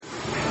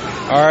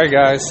Alright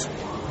guys,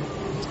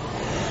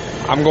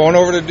 I'm going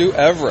over to do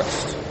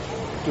Everest.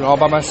 Doing it all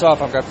by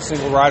myself. I've got the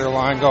single rider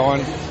line going.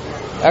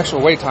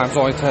 Actual wait time's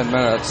only 10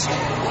 minutes.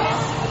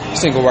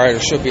 Single rider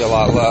should be a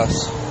lot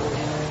less.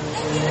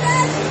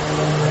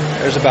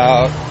 There's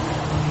about,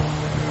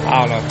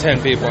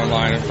 10 people in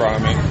line in front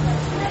of me.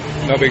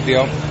 No big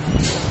deal.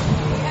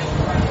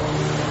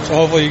 So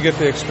hopefully you get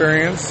the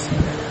experience.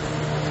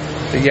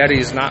 The Yeti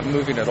is not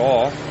moving at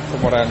all,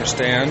 from what I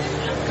understand.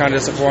 Kind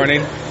of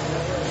disappointing.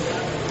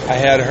 I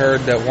had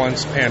heard that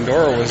once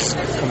Pandora was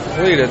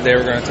completed, they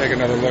were going to take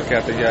another look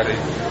at the Yeti.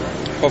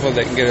 Hopefully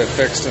they can get it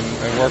fixed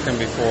and working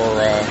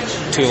before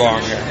too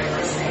long here.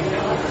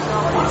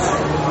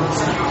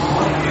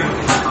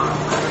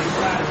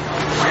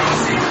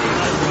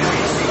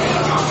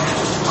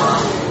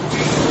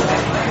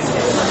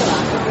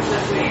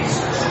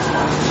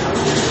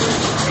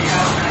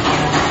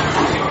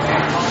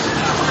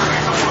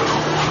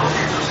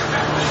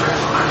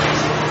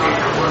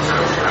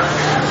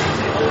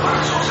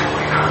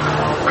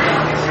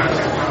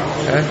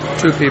 Okay,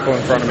 2 people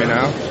in front of me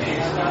now.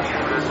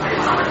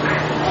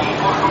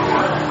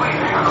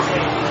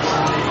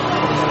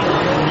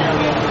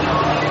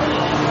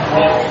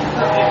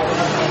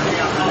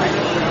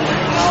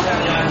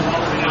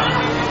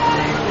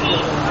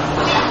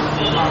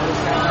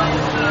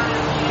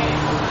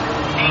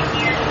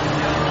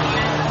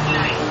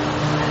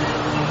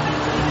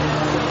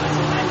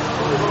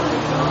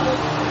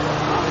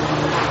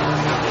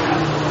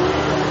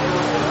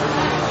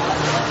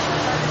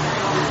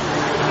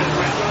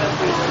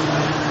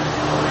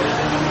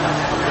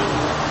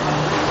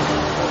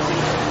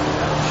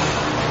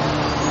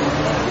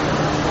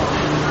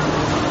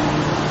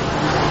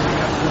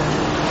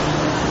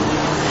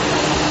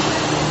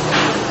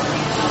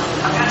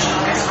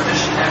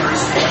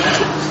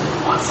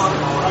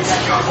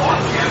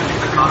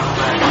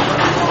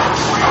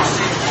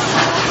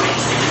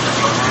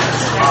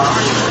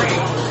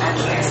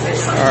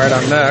 Alright,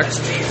 I'm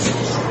next.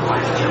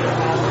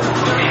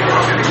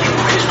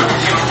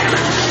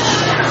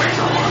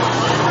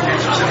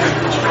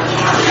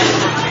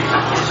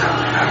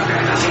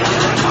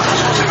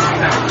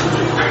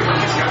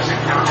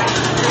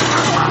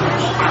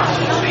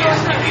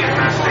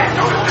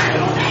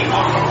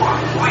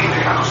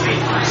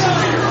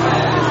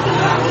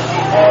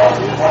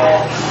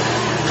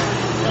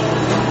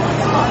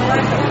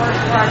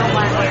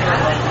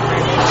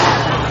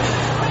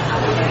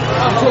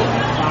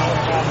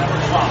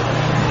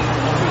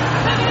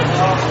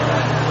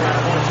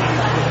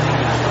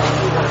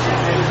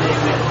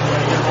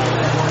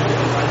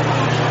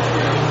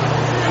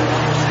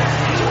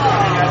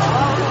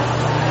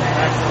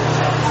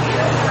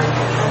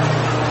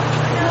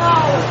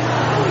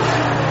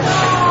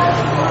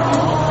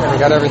 We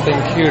got everything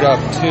queued up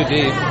too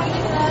deep,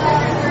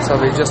 so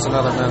it'll be just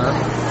another minute.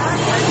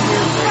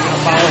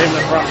 Follow him in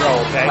the front row,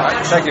 okay? All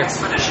right, thank you.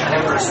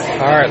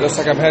 All right, looks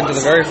like I'm heading to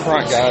the very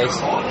front, guys.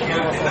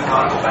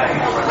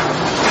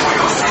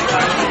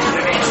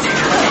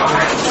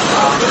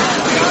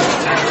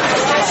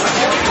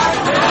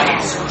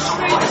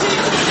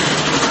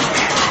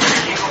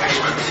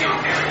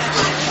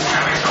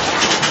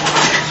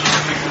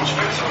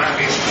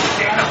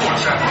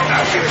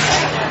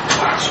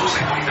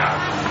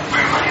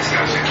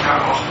 Permanezcan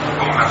sentados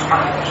con las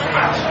manos,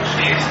 brazos,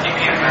 pies y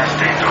piernas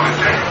dentro del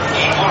tren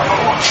y por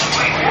favor,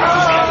 cuide a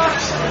sus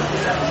dientes.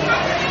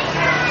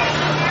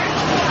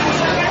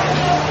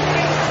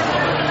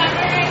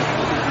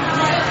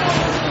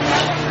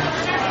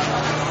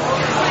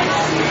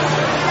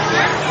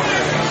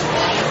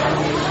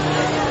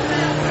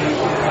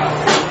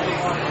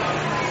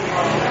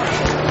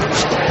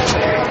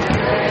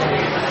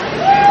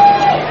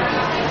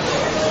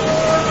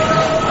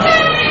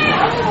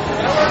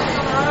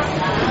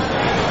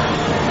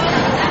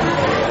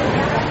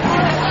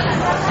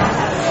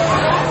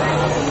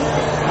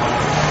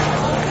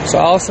 So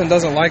Allison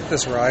doesn't like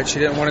this ride. She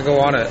didn't want to go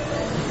on it.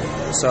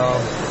 So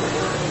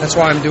that's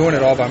why I'm doing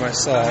it all by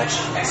myself.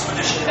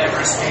 Expedition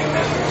Everest team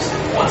members,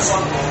 once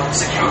on board,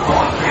 secure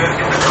all gear in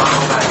the cargo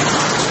bag.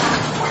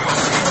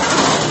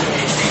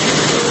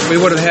 We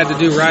would have had to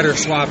do rider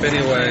swap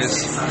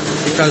anyways.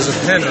 Because of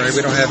Henry,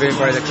 we don't have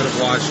anybody that could have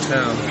watched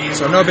him.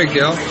 So no big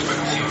deal.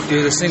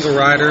 Do the single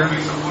rider.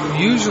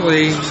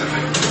 Usually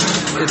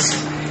it's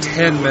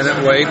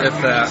 10-minute wait, if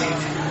that.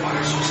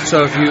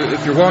 So if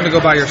you're willing to go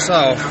by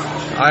yourself,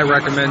 I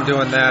recommend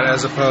doing that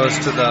as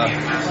opposed to the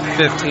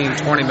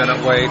 15-20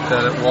 minute wait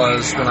that it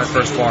was when I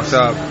first walked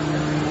up.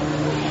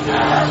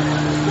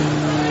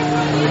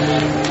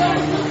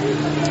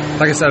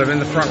 Like I said, I'm in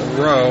the front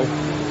row.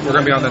 We're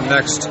going to be on the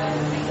next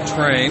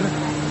train.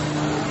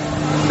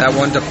 That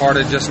one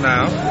departed just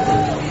now.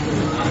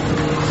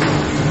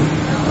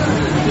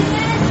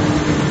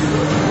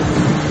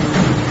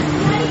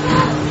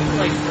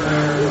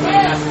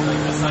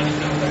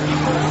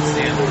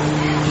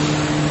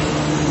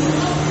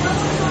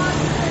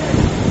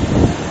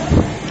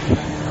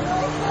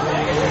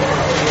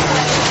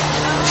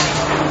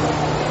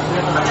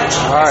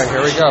 All right,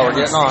 here we go. We're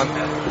getting on.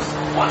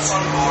 Once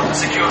on board,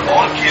 secure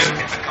all gear in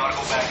the cargo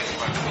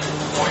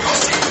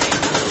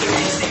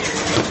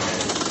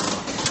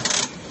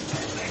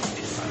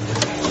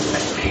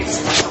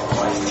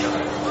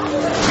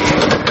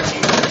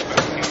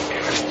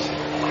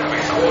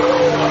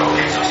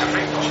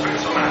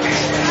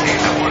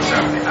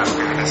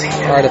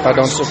Alright, if I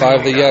don't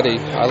survive the Yeti,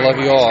 I love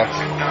you all.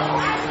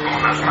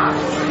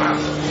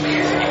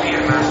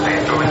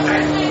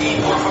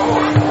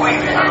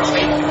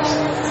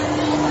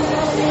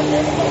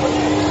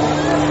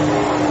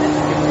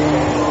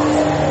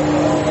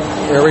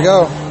 Here we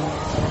go.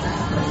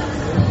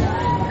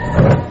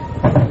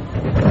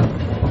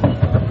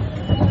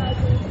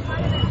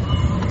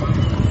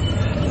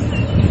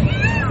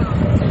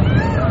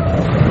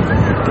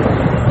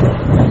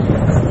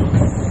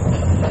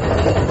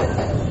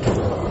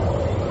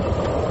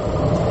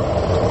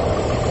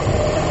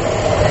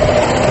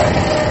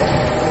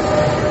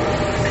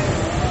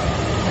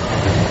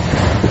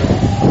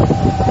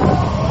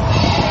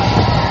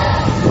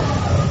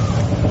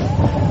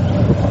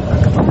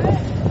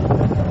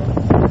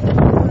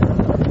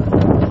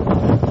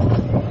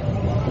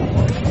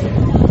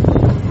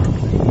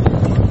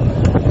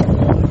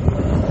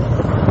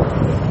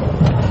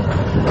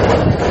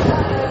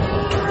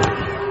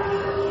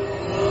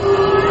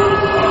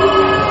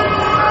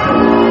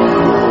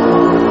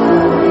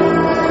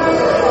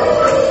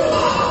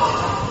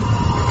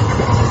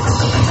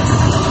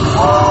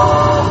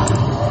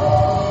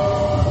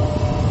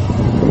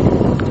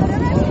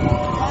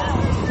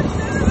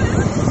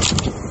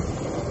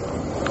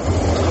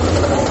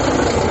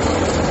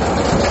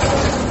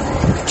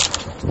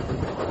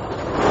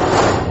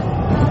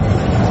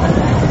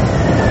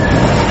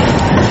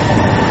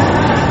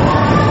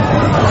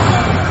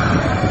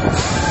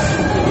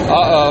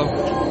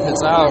 Uh-oh,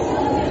 it's out.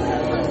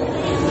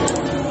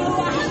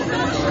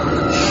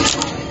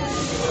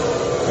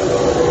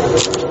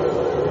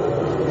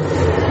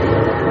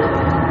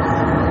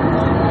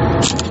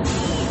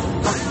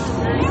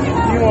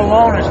 You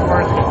alone is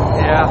worth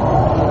it.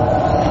 Yeah.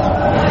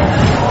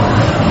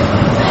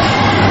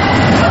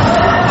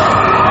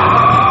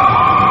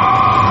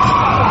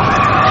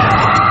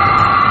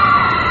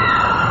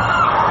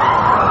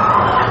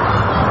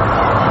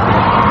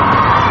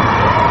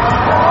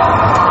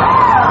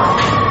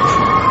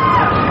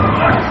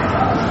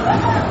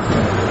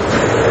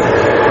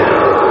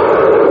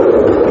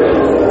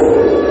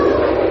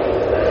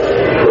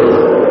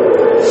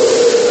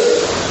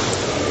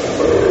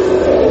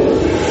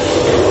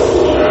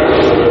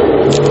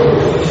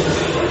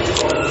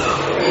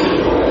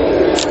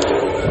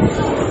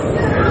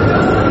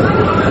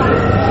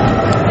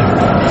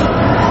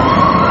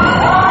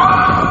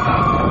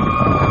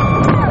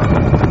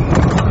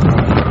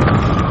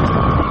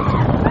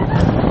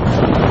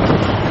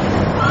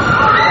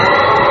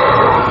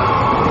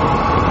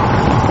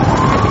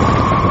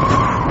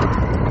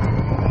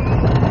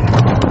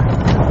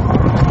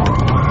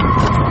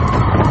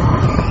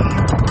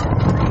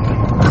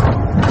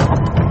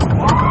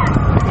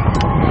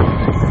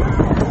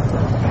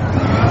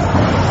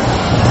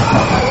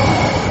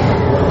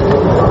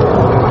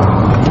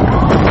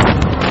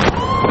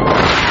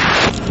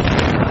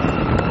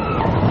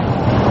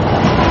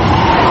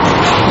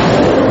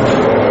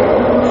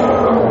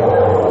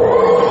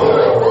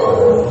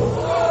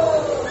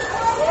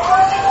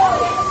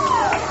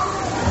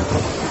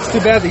 Too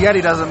bad the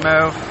Yeti doesn't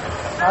move.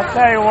 I'll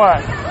tell you what,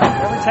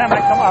 every time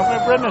I come up,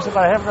 I've ridden this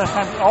about half the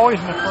time, always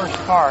in the first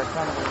car. It's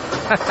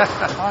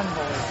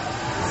unbelievable.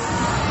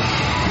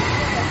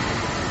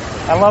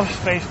 I love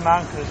Space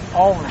Mountain because it's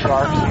always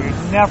dark, so you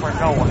never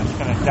know when it's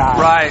going to die.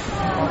 Right.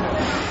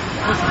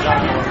 This is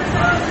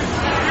unbelievable.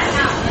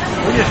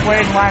 We just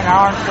waited in line an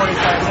hour and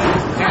 45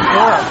 minutes to do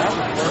that.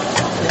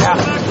 That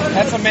was perfect. Yeah,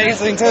 that's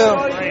amazing too.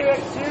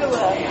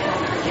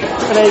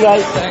 Good day,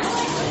 guys.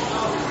 Thanks.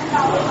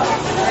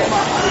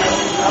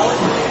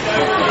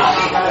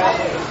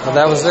 Well,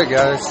 that was it,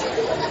 guys.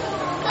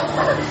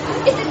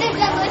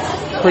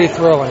 Pretty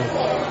thrilling.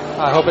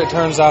 I hope it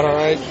turns out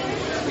alright.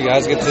 You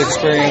guys get to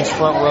experience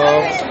front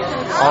row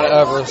on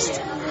Everest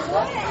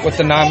with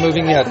the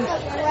non-moving Yeti.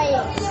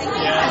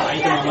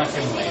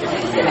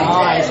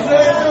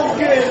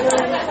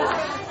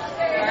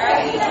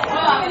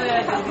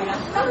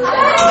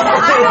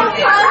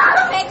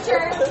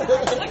 Picture.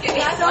 Look at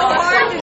me. So hard to